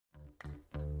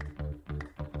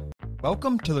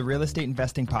Welcome to the Real Estate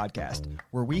Investing Podcast,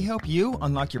 where we help you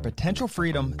unlock your potential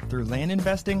freedom through land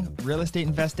investing, real estate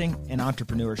investing, and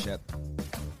entrepreneurship.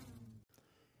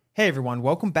 Hey everyone,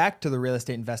 welcome back to the Real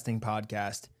Estate Investing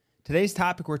Podcast. Today's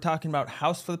topic, we're talking about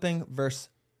house flipping versus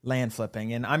land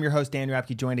flipping, and I'm your host, Daniel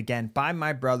Apke, joined again by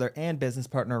my brother and business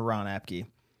partner, Ron Apke.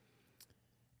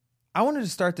 I wanted to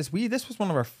start this. This was one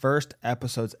of our first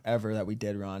episodes ever that we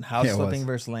did, Ron. House flipping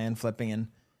versus land flipping, and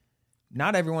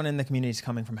not everyone in the community is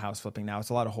coming from house flipping now. It's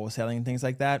a lot of wholesaling and things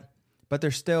like that, but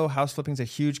there's still, house flipping is a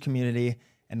huge community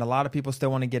and a lot of people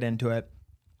still want to get into it.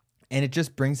 And it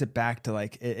just brings it back to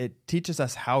it teaches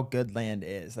us how good land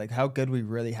is, like how good we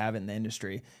really have it in the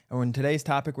industry. And in today's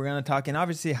topic, we're going to talk, and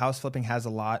obviously house flipping has a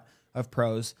lot of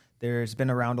pros. There's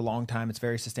been around a long time. It's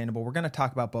very sustainable. We're going to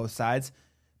talk about both sides.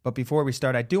 But before we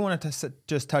start, I do want to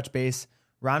just touch base.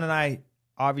 Ron and I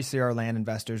obviously are land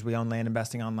investors. We own Land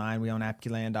Investing Online. We own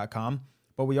ApkeLand.com,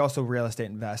 but we also real estate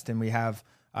invest. And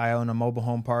I own a mobile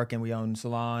home park, and we own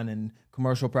salon and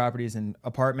commercial properties and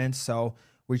apartments. So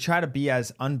we try to be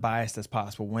as unbiased as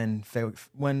possible when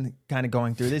kind of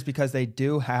going through this, because they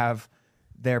do have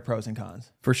their pros and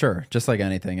cons. For sure. Just like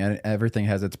anything, everything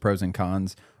has its pros and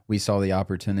cons. We saw the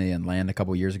opportunity in land a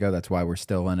couple years ago. That's why we're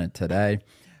still in it today.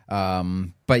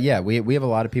 But yeah, we have a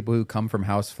lot of people who come from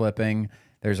house flipping.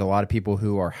 There's a lot of people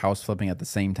who are house flipping at the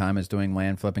same time as doing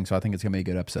land flipping. So I think it's going to be a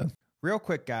good episode. Real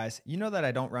quick, guys, you know that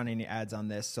I don't run any ads on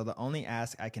this. So the only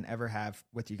ask I can ever have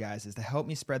with you guys is to help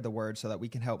me spread the word so that we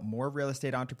can help more real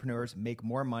estate entrepreneurs make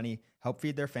more money, help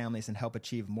feed their families, and help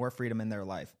achieve more freedom in their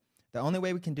life. The only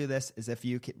way we can do this is if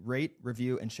you could rate,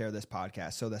 review, and share this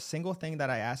podcast. So the single thing that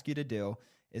I ask you to do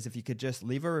is if you could just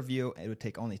leave a review. It would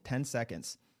take only 10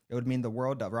 seconds. It would mean the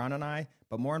world to Ron and I,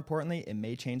 but more importantly, it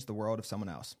may change the world of someone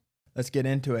else. Let's get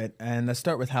into it. And let's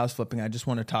start with house flipping. I just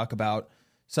want to talk about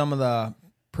some of the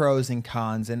pros and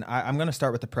cons. And I'm going to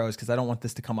start with the pros because I don't want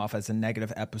this to come off as a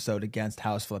negative episode against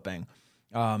house flipping.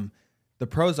 The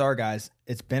pros are, guys,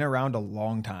 it's been around a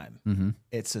long time. Mm-hmm.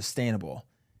 It's sustainable.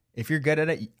 If you're good at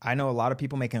it, I know a lot of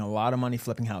people making a lot of money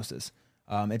flipping houses.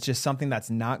 It's just something that's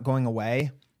not going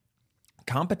away.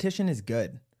 Competition is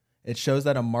good. It shows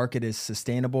that a market is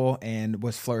sustainable and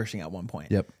was flourishing at one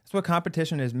point. Yep. That's what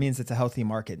competition is. Means it's a healthy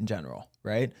market in general,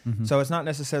 right? Mm-hmm. So it's not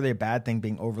necessarily a bad thing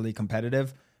being overly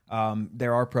competitive.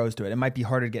 There are pros to it. It might be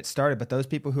harder to get started, but those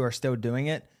people who are still doing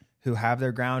it, who have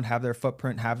their ground, have their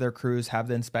footprint, have their crews, have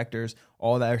the inspectors,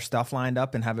 all their stuff lined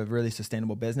up and have a really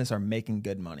sustainable business, are making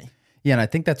good money. Yeah, and I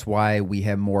think that's why we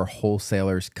have more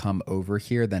wholesalers come over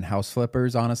here than house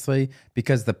flippers, honestly,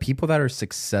 because the people that are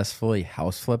successfully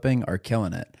house flipping are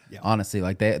killing it. Yeah. Honestly,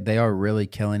 like they are really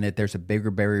killing it. There's a bigger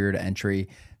barrier to entry.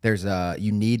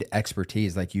 You need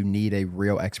expertise, like you need a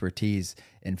real expertise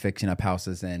in fixing up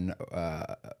houses and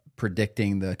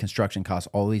predicting the construction costs,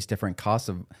 all these different costs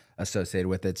associated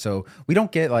with it. So we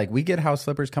get house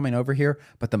flippers coming over here,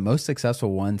 but the most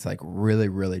successful ones really,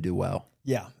 really do well.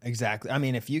 Yeah, exactly. I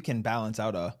mean, if you can balance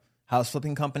out a house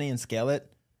flipping company and scale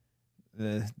it,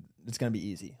 it's going to be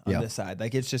easy on this side.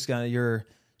 It's just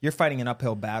you're fighting an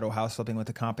uphill battle, house flipping, with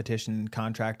the competition,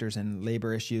 contractors and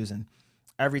labor issues and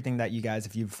everything that you guys,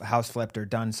 if you've house flipped or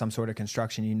done some sort of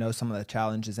construction, you know some of the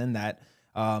challenges in that.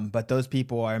 But those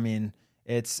people, I mean,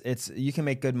 it's you can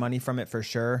make good money from it for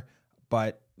sure,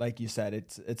 but like you said,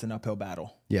 it's an uphill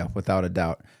battle. Yeah, without a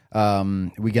doubt.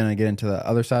 We gonna get into the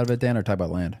other side of it, Dan, or talk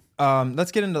about land?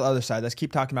 Let's get into the other side. Let's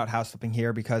keep talking about house flipping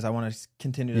here because I want to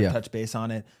continue to touch base on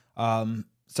it.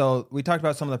 So we talked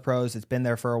about some of the pros. It's been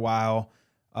there for a while.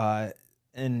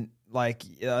 And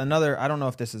another, I don't know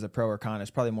if this is a pro or con.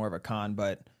 It's probably more of a con,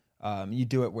 but you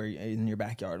do it in your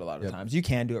backyard a lot of times. You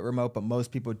can do it remote, but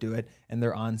most people do it and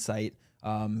they're on site.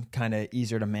 Kind of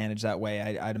easier to manage that way,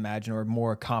 I'd imagine, or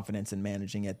more confidence in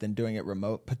managing it than doing it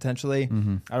remote potentially.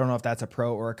 Mm-hmm. I don't know if that's a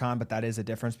pro or a con, but that is a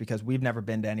difference because we've never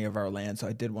been to any of our land. So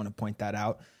I did want to point that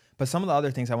out. But some of the other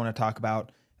things I want to talk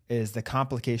about is the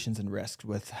complications and risks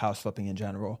with house flipping in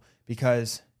general,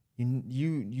 because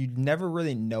you never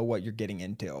really know what you're getting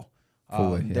into.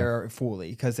 Fully,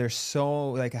 because there's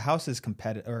so a house is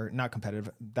competitive, or not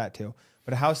competitive, that too,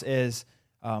 but a house is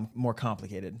more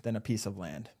complicated than a piece of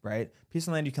land, right? Piece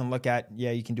of land you can look at,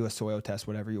 you can do a soil test,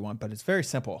 whatever you want, but it's very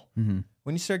simple. Mm-hmm.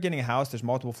 When you start getting a house, there's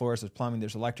multiple floors, there's plumbing,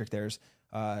 there's electric, there's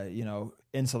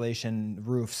insulation,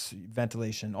 roofs,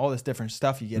 ventilation, all this different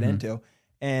stuff you get into,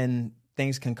 and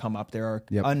things can come up. There are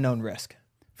unknown risk.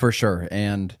 For sure,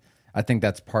 and I think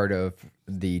that's part of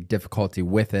the difficulty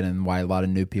with it and why a lot of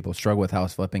new people struggle with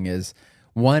house flipping is,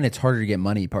 one, it's harder to get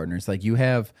money partners.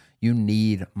 You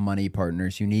need money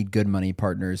partners. You need good money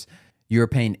partners. You're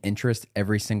paying interest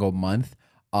every single month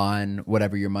on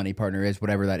whatever your money partner is,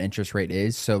 whatever that interest rate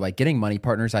is. So like getting money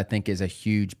partners, I think, is a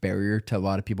huge barrier to a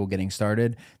lot of people getting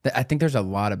started. I think there's a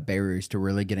lot of barriers to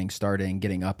really getting started and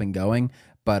getting up and going.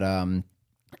 But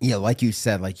yeah, like you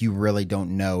said, like you really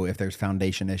don't know if there's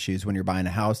foundation issues when you're buying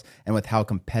a house. And with how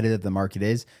competitive the market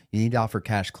is, you need to offer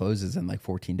cash closes and like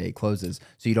 14-day closes,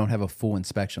 so you don't have a full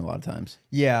inspection a lot of times.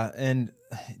 Yeah, and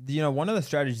one of the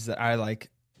strategies that I like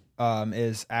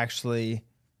is actually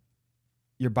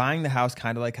you're buying the house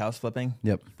kind of like house flipping.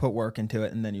 Yep. Put work into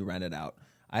it and then you rent it out.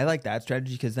 I like that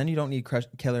strategy because then you don't need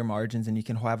killer margins and you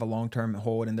can have a long-term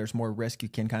hold, and there's more risk you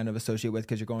can kind of associate with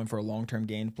because you're going for a long-term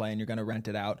gain play and you're going to rent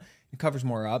it out. It covers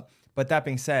more up. But that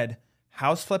being said,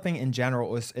 house flipping in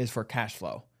general is for cash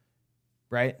flow,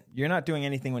 right? You're not doing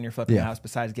anything when you're flipping a house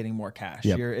besides getting more cash.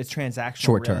 Yep. It's transactional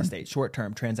Short-term. real estate.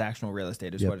 Short-term transactional real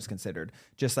estate is what it's considered,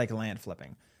 just like land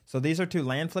flipping. So these are two.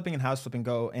 Land flipping and house flipping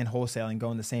and wholesaling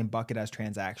go in the same bucket as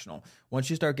transactional. Once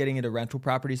you start getting into rental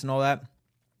properties and all that,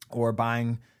 or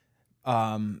buying,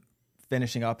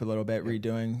 finishing up a little bit,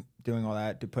 doing all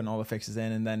that, putting all the fixes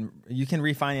in, and then you can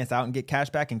refinance out and get cash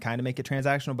back and kind of make it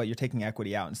transactional, but you're taking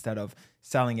equity out instead of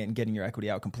selling it and getting your equity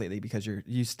out completely, because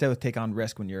you still take on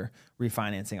risk when you're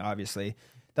refinancing, obviously.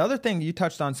 The other thing you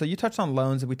touched on, so you touched on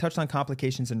loans and we touched on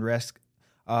complications and risk.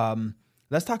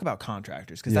 Let's talk about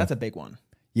contractors, because that's a big one.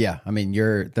 Yeah, I mean,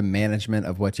 the management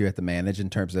of what you have to manage in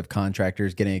terms of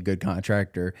contractors, getting a good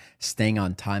contractor, staying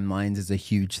on timelines is a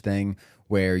huge thing,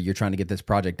 where you're trying to get this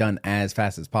project done as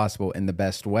fast as possible in the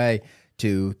best way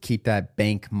to keep that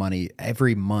bank money.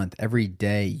 Every month, every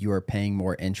day, you are paying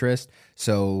more interest.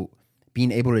 So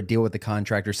being able to deal with the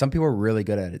contractors, some people are really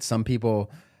good at it. Some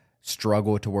people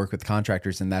struggle to work with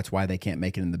contractors, and that's why they can't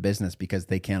make it in the business, because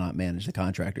they cannot manage the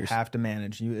contractors. Have to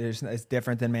manage. It's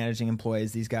different than managing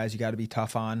employees. These guys you got to be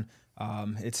tough on.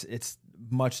 It's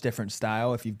much different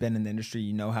style. If you've been in the industry,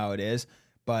 you know how it is,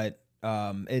 but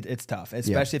it's tough,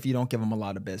 especially if you don't give them a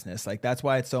lot of business. Like, that's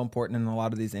why it's so important in a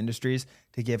lot of these industries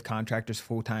to give contractors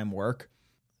full-time work.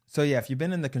 So yeah, if you've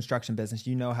been in the construction business,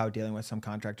 you know how dealing with some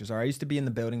contractors are. I used to be in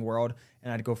the building world,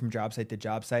 and I'd go from job site to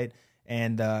job site,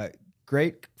 and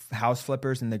great house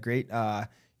flippers and the great,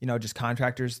 just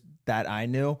contractors that I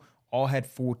knew all had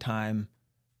full-time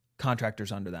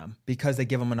contractors under them, because they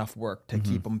give them enough work to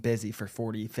keep them busy for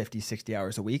 40, 50, 60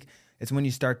 hours a week. It's when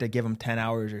you start to give them 10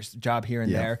 hours or job here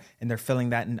and there, and they're filling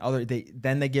that in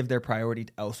then they give their priority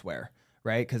elsewhere,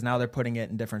 right? Because now they're putting it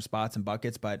in different spots and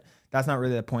buckets, but that's not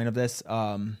really the point of this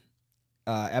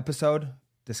episode,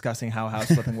 discussing how house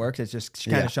flipping works. It's just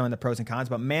kind of showing the pros and cons,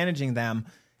 but managing them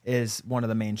is one of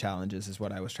the main challenges, is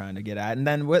what I was trying to get at. And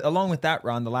then along with that,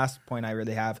 Ron, the last point I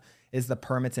really have is the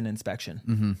permits and inspection.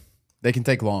 Mm-hmm. They can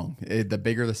take long. The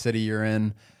bigger the city you're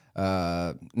in,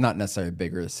 not necessarily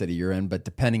bigger the city you're in, but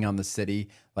depending on the city,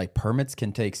 like permits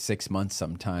can take 6 months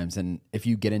sometimes. And if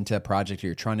you get into a project or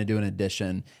you're trying to do an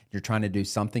addition, you're trying to do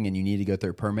something and you need to go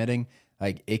through permitting,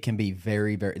 like it can be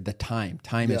very, very, the time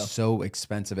is so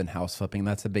expensive in house flipping.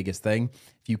 That's the biggest thing.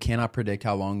 If you cannot predict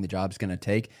how long the job's going to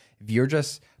take, if you're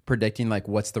just predicting like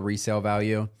what's the resale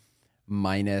value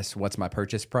minus what's my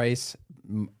purchase price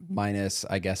minus,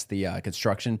 I guess, the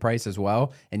construction price as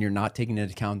well, and you're not taking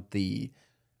into account the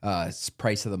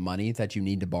price of the money that you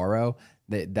need to borrow,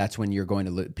 that's when you're going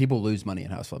to people lose money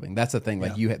in house flipping. That's the thing.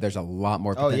 Like there's a lot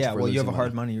more potential. Oh yeah, well, you have a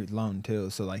hard money loan too,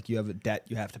 so like you have a debt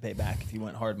you have to pay back if you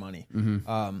want hard money.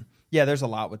 Yeah, there's a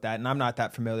lot with that, and I'm not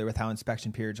that familiar with how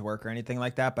inspection periods work or anything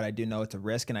like that, but I do know it's a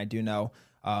risk, and I do know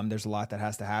there's a lot that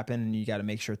has to happen, and you got to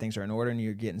make sure things are in order, and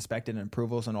you get inspected and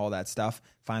approvals and all that stuff,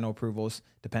 final approvals,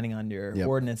 depending on your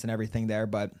ordinance and everything there.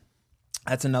 But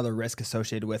that's another risk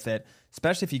associated with it,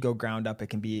 especially if you go ground up.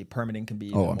 Permitting can be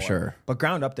even more. Sure. But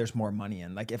ground up, there's more money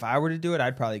in. Like if I were to do it,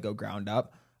 I'd probably go ground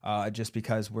up, just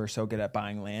because we're so good at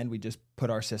buying land. We just put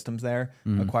our systems there,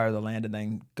 acquire the land, and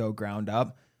then go ground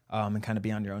up. And kind of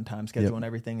be on your own time schedule and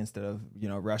everything, instead of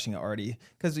rushing it already.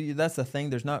 Because that's the thing.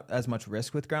 There's not as much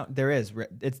risk with ground. There is.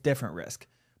 It's different risk.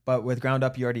 But with ground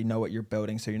up, you already know what you're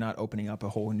building, so you're not opening up a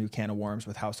whole new can of worms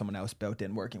with how someone else built it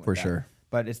and working with For that. sure.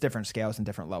 But it's different scales and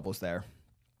different levels there.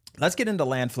 Let's get into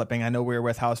land flipping. I know we were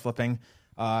with house flipping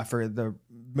for the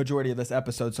majority of this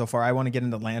episode so far. I want to get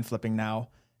into land flipping now.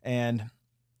 And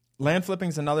land flipping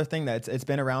is another thing that it's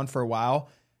been around for a while.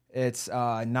 It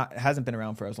hasn't been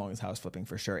around for as long as house flipping,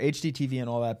 for sure. HGTV and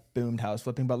all that boomed house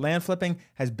flipping, but land flipping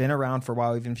has been around for a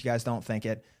while, even if you guys don't think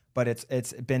it. But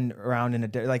it's been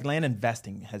around like land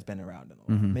investing has been around in a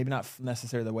lot. Maybe not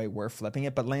necessarily the way we're flipping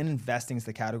it, but land investing is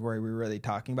the category we're really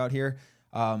talking about here.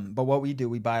 But what we do,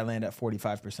 we buy land at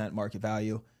 45% market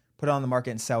value, put it on the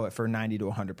market and sell it for 90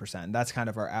 to 100%. That's kind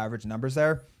of our average numbers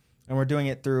there, and we're doing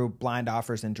it through blind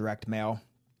offers and direct mail.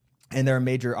 And there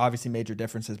are obviously major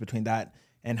differences between that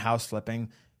and house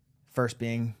flipping. First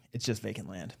being, it's just vacant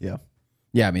land. Yeah.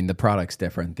 Yeah, I mean, the product's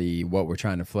different. What we're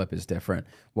trying to flip is different.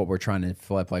 What we're trying to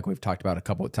flip, like we've talked about a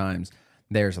couple of times,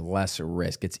 there's less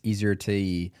risk. It's easier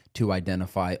to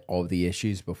identify all the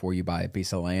issues before you buy a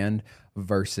piece of land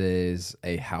versus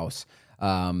a house.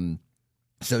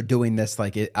 So doing this,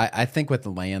 I think with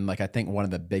the land, I think one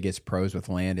of the biggest pros with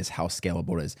land is how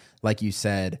scalable it is. Like you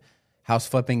said, house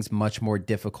flipping's much more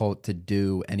difficult to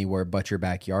do anywhere but your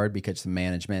backyard because the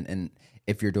management, and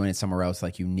if you're doing it somewhere else,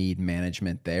 you need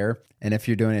management there. And if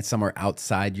you're doing it somewhere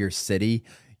outside your city,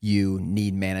 you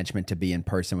need management to be in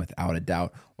person without a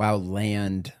doubt. While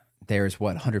land, there's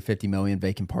 150 million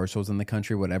vacant parcels in the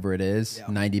country, whatever it is,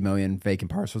 90 million vacant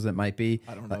parcels it might be.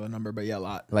 I don't know the number, but yeah, a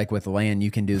lot. With land,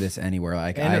 you can do this anywhere.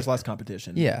 And there's less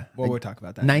competition. Yeah. Well, we'll talk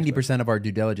about that. 90% of our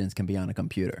due diligence can be on a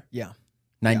computer. Yeah.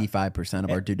 95% of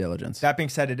our due diligence. That being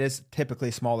said, it is typically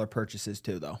smaller purchases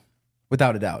too, though.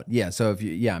 Without a doubt. Yeah. So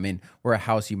we're a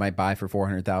house you might buy for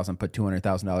 $400,000, put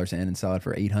 $200,000 in and sell it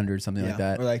for $800,000, something like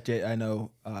that. Or I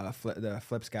know the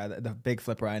flips guy, the big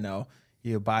flipper I know,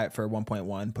 you buy it for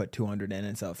 1.1, put 200 in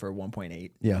and sell it for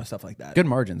 1.8. Yeah. Stuff like that. Good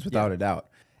margins, without a doubt.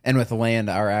 And with land,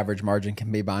 our average margin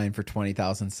can be buying for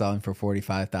 $20,000, selling for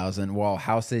 $45,000. While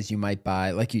houses, you might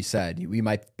buy, like you said, we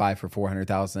might buy for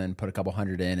 $400,000, put a couple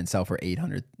hundred in, and sell for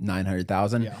 $800,000,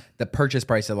 $900,000. Yeah. The purchase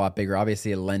price is a lot bigger.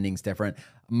 Obviously, lending's different.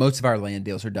 Most of our land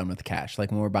deals are done with cash. When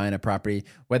we're buying a property,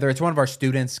 whether it's one of our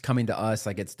students coming to us,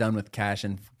 it's done with cash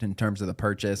in terms of the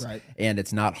purchase, right. And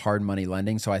it's not hard money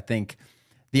lending. So I think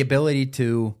the ability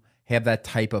to have that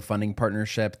type of funding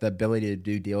partnership, the ability to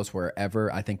do deals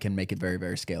wherever, I think can make it very,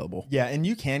 very scalable. Yeah, and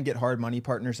you can get hard money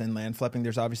partners in land flipping.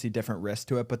 There's obviously different risks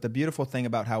to it, but the beautiful thing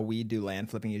about how we do land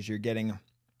flipping is you're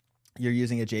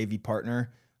using a JV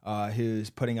partner who's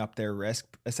putting up their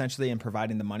risk essentially and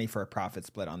providing the money for a profit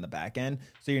split on the back end.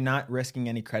 So you're not risking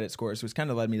any credit scores, which kind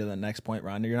of led me to the next point,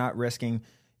 Ron. You're not risking,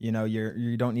 you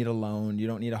don't need a loan, you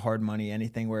don't need a hard money,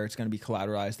 anything where it's going to be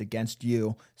collateralized against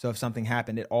you. So if something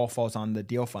happened, it all falls on the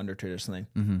deal funder traditionally,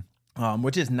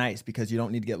 which is nice because you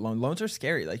don't need to get loans. Loans are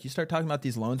scary. You start talking about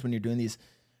these loans when you're doing these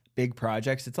big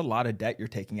projects, it's a lot of debt you're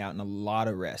taking out and a lot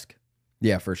of risk.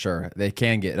 Yeah, for sure. They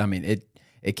can get,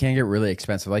 it can get really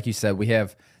expensive. Like you said,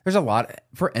 there's a lot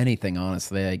for anything,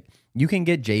 honestly. You can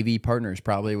get JV partners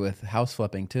probably with house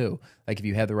flipping too. If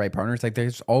you have the right partners,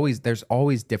 there's always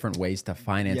different ways to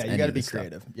finance. Yeah, you got to be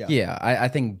creative. Stuff. Yeah. I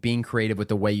think being creative with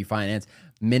the way you finance,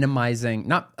 minimizing,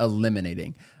 not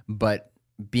eliminating, but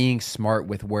being smart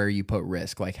with where you put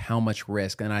risk, how much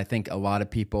risk. And I think a lot of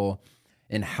people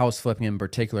in house flipping in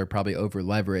particular probably over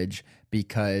leverage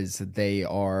because they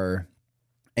are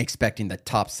expecting the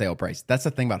top sale price. That's the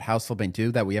thing about house flipping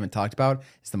too that we haven't talked about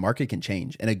is the market can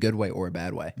change in a good way or a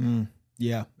bad way.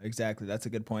 Yeah, exactly. That's a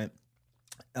good point.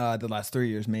 The last 3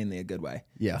 years, mainly a good way.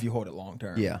 Yeah. If you hold it long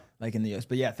term. Yeah. In the US.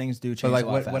 But yeah, things do change. But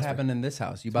what happened in this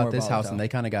house? You bought this house and they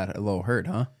kind of got a little hurt,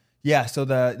 huh? Yeah. So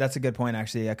that's a good point.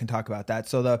 Actually, I can talk about that.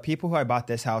 So the people who I bought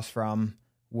this house from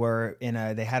were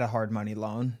they had a hard money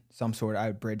loan, some sort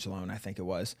of bridge loan, I think it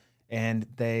was. And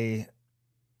they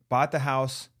bought the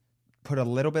house, put a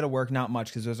little bit of work, not much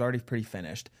because it was already pretty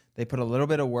finished. They put a little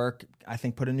bit of work, I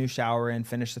think put a new shower in,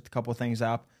 finished a couple things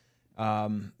up,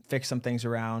 fixed some things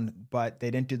around, but they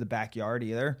didn't do the backyard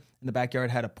either. And the backyard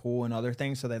had a pool and other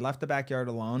things, so they left the backyard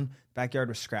alone. Backyard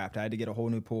was scrapped. I had to get a whole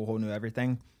new pool, whole new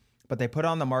everything. But they put it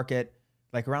on the market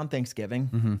around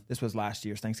Thanksgiving. This was last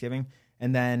year's Thanksgiving.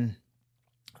 And then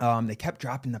they kept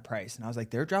dropping the price. And I was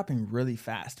like, they're dropping really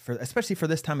fast, especially for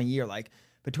this time of year.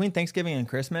 Between Thanksgiving and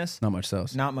Christmas, not much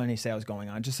sales. Not many sales going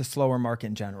on, just a slower market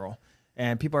in general.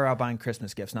 And people are out buying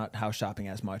Christmas gifts, not house shopping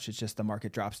as much. It's just the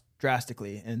market drops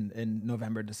drastically in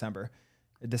November, December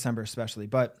especially.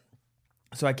 But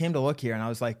so I came to look here and I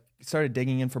was started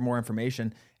digging in for more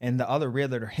information. And the other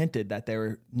realtor hinted that they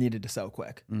needed to sell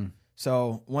quick.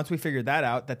 So once we figured that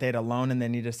out, that they had a loan and they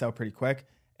needed to sell pretty quick,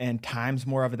 and time's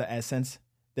more of the essence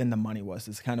than the money was,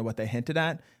 is kind of what they hinted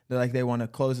at. They're they want to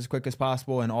close as quick as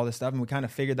possible and all this stuff. And we kind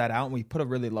of figured that out and we put a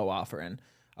really low offer in.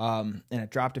 And it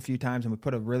dropped a few times and we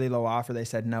put a really low offer. They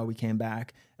said no, we came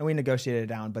back and we negotiated it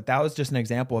down. But that was just an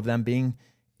example of them being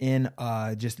in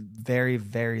just very,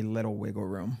 very little wiggle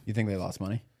room. You think they lost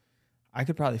money? I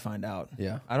could probably find out.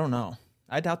 Yeah. I don't know.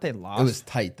 I doubt they lost. It was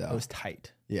tight though. It was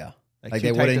tight. Yeah.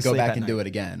 They wouldn't go back and do it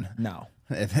again. No.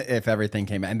 If everything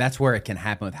came out. And that's where it can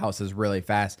happen with houses really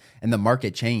fast. And the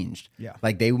market changed. Yeah.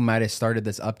 They might have started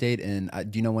this update. And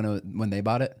do you know when they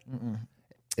bought it?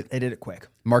 They did it quick.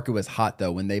 Market was hot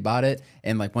though when they bought it.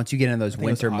 And once you get in those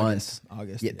winter months,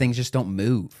 August, things just don't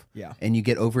move. Yeah. And you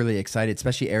get overly excited,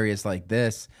 especially areas like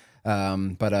this.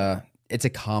 But it's a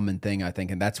common thing, I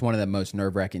think. And that's one of the most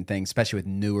nerve wracking things, especially with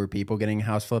newer people getting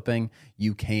house flipping.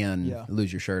 You can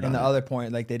lose your shirt and on the it. other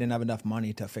point, like they didn't have enough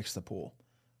money to fix the pool.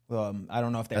 I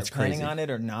don't know if they were planning crazy. on it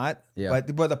or not, Yeah.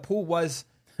 but the pool was,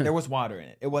 there was water in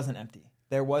it. It wasn't empty.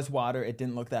 There was water. It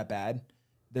didn't look that bad.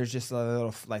 There's just a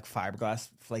little like fiberglass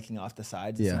flaking off the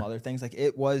sides and some other things. Like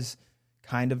it was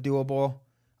kind of doable.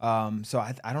 So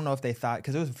I don't know if they thought,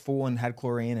 because it was full and had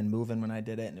chlorine and moving when I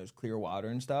did it, and it was clear water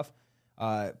and stuff.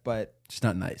 But It's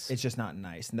not nice. it's just not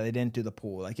nice. And they didn't do the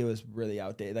pool. Like it was really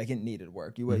outdated. Like it needed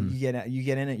work. You get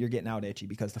in it, you're getting out itchy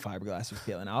because the fiberglass was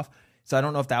peeling off. So I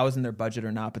don't know if that was in their budget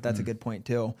or not, but that's a good point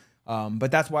too. But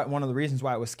that's why one of the reasons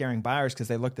why it was scaring buyers, because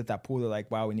they looked at that pool. They're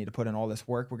like, wow, we need to put in all this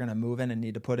work. We're going to move in and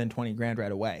need to put in 20 grand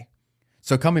right away.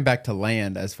 So coming back to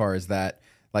land, as far as that,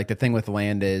 like the thing with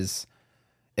land is,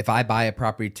 if I buy a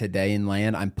property today in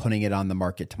land, I'm putting it on the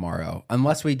market tomorrow.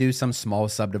 Unless we do some small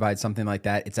subdivide, something like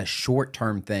that, it's a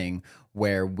short-term thing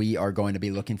where we are going to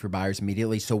be looking for buyers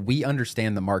immediately. So we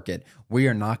understand the market. We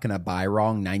are not going to buy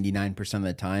wrong 99% of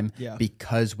the time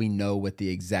because we know what the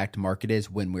exact market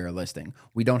is when we're listing.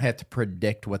 We don't have to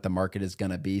predict what the market is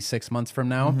going to be 6 months from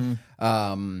now.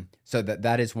 So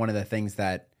that is one of the things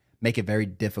that make it very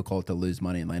difficult to lose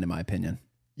money in land, in my opinion.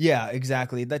 Yeah,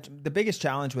 exactly. The biggest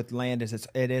challenge with land is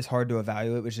it is hard to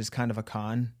evaluate, which is kind of a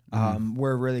con.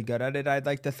 We're really good at it, I'd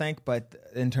like to think, but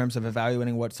in terms of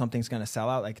evaluating what something's going to sell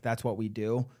out, like that's what we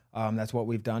do. That's what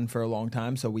we've done for a long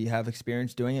time. So we have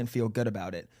experience doing it and feel good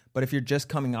about it. But if you're just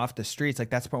coming off the streets,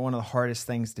 like that's one of the hardest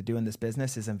things to do in this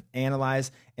business is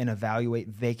analyze and evaluate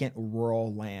vacant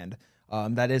rural land.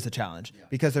 That is a challenge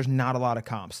because there's not a lot of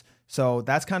comps. So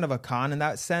that's kind of a con in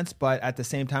that sense. But at the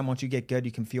same time, once you get good,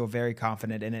 you can feel very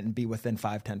confident in it and be within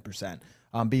 5-10%.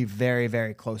 Be very,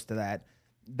 very close to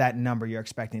that number you're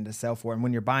expecting to sell for. And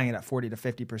when you're buying it at 40 to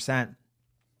 50%,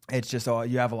 it's just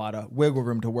you have a lot of wiggle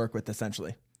room to work with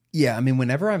essentially. Yeah, I mean,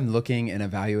 whenever I'm looking and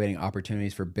evaluating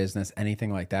opportunities for business,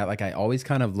 anything like that, like I always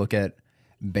kind of look at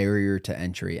barrier to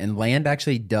entry, and land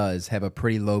actually does have a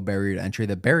pretty low barrier to entry.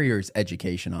 The barrier is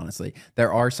education, honestly.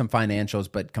 There are some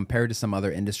financials, but compared to some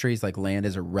other industries, like land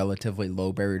is a relatively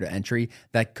low barrier to entry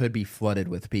that could be flooded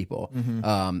with people.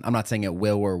 I'm not saying it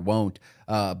will or won't,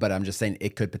 but I'm just saying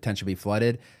it could potentially be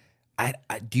flooded.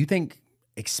 Do you think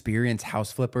experienced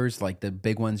house flippers, like the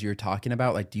big ones you're talking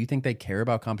about, like do you think they care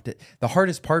about competition? The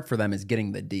hardest part for them is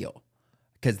getting the deal,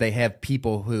 because they have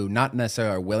people who not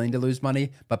necessarily are willing to lose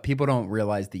money, but people don't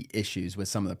realize the issues with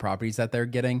some of the properties that they're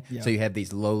getting. So you have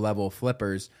these low-level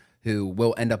flippers who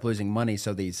will end up losing money.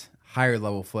 So these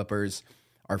higher-level flippers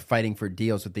are fighting for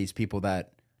deals with these people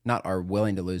that not are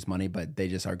willing to lose money, but they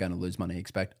just are going to lose money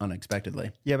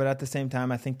unexpectedly. Yeah, but at the same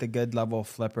time, I think the good level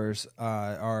flippers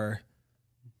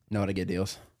know how to get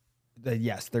deals.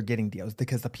 Yes, they're getting deals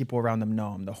because the people around them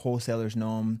know them. The wholesalers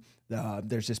know them.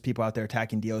 There's just people out there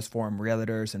attacking deals for them,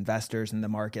 realtors, investors in the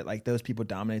market. Like those people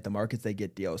dominate the markets. They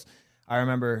get deals. I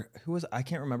remember I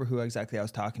can't remember who exactly I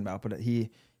was talking about, but he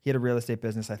had a real estate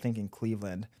business, I think in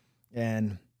Cleveland,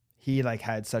 and he like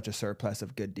had such a surplus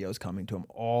of good deals coming to him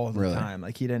all the time.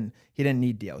 Like he didn't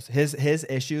need deals. His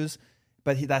issues,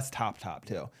 but that's top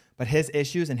too. But his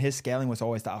issues and his scaling was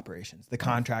always the operations, the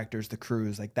contractors, the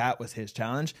crews. Like that was his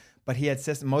challenge. But he had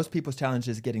system. Most people's challenge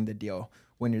is getting the deal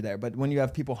when you're there. But when you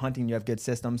have people hunting, you have good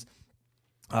systems,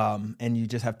 and you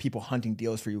just have people hunting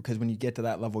deals for you. Because when you get to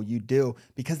that level, you do,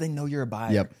 because they know you're a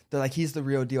buyer. They're like, he's the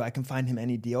real deal. I can find him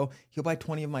any deal. He'll buy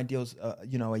 20 of my deals, a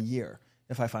year.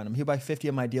 If I find him, he'll buy 50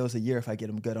 of my deals a year if I get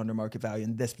him good under market value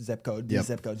in this zip code, these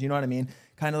zip codes. You know what I mean?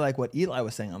 Kind of like what Eli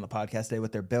was saying on the podcast today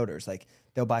with their builders. Like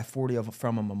they'll buy 40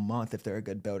 from them a month if they're a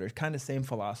good builder. Kind of same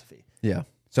philosophy. Yeah.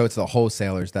 So it's the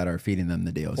wholesalers that are feeding them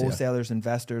the deals. Wholesalers,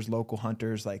 investors, local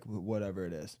hunters, like whatever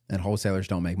it is. And wholesalers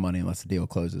don't make money unless the deal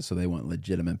closes. So they want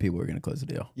legitimate people who are going to close the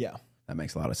deal. Yeah. That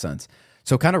makes a lot of sense.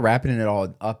 So kind of wrapping it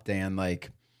all up, Dan, like,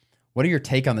 what are your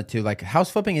take on the two? Like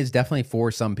house flipping is definitely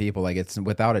for some people. Like it's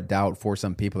without a doubt for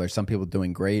some people. There's some people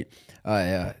doing great.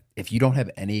 If you don't have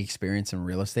any experience in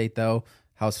real estate though,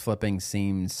 house flipping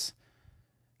seems,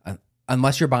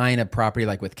 unless you're buying a property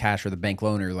like with cash or the bank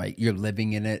loan, or like you're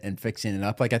living in it and fixing it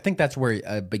up. Like I think that's where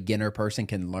a beginner person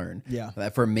can learn. Yeah.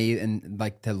 For me, and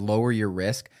like to lower your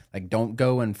risk, like don't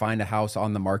go and find a house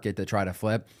on the market to try to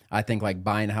flip. I think like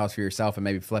buying a house for yourself and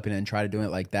maybe flipping it and try to do it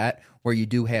like that, where you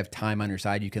do have time on your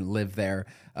side, you can live there.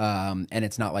 And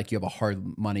it's not like you have a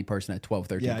hard money person at 12,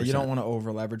 13%. Yeah, you don't want to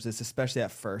over leverage this, especially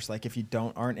at first. Like if you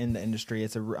aren't in the industry,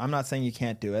 I'm not saying you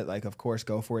can't do it. Like of course,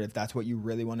 go for it. If that's what you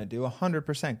really want to do,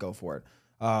 100% go for it.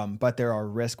 But there are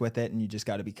risks with it, and you just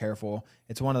got to be careful.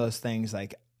 It's one of those things.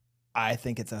 Like I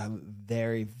think it's a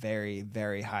very, very,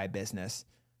 very high business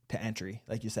to entry,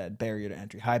 like you said, barrier to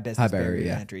entry, high business barrier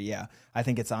to entry. Yeah, I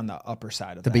think it's on the upper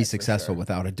side of to that be successful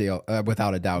without a doubt.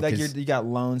 Like you got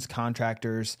loans,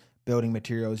 contractors, building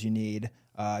materials you need,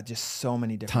 just so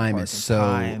many different time parts. is so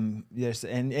time, yes,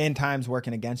 and time's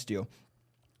working against you.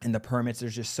 And the permits,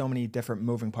 there's just so many different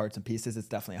moving parts and pieces. It's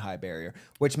definitely a high barrier,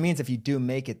 which means if you do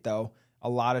make it, though, a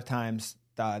lot of times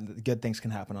good things can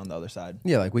happen on the other side.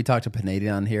 Yeah, like we talked to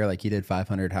Panadian on here, like he did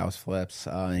 500 house flips,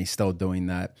 and he's still doing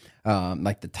that.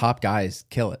 Like the top guys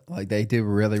kill it. Like they do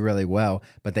really, really well,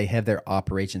 but they have their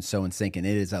operation so in sync, and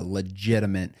it is a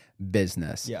legitimate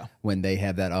business when they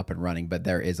have that up and running, but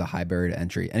there is a high barrier to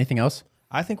entry. Anything else?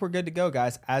 I think we're good to go,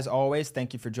 guys. As always,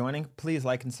 thank you for joining. Please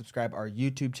like and subscribe our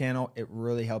YouTube channel. It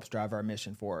really helps drive our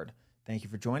mission forward. Thank you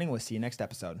for joining. We'll see you next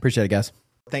episode. Appreciate it, guys.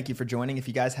 Thank you for joining. If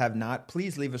you guys have not,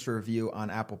 please leave us a review on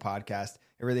Apple Podcast.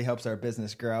 It really helps our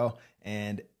business grow,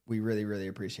 and we really, really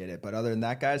appreciate it. But other than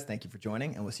that, guys, thank you for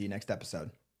joining, and we'll see you next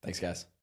episode. Thanks, guys.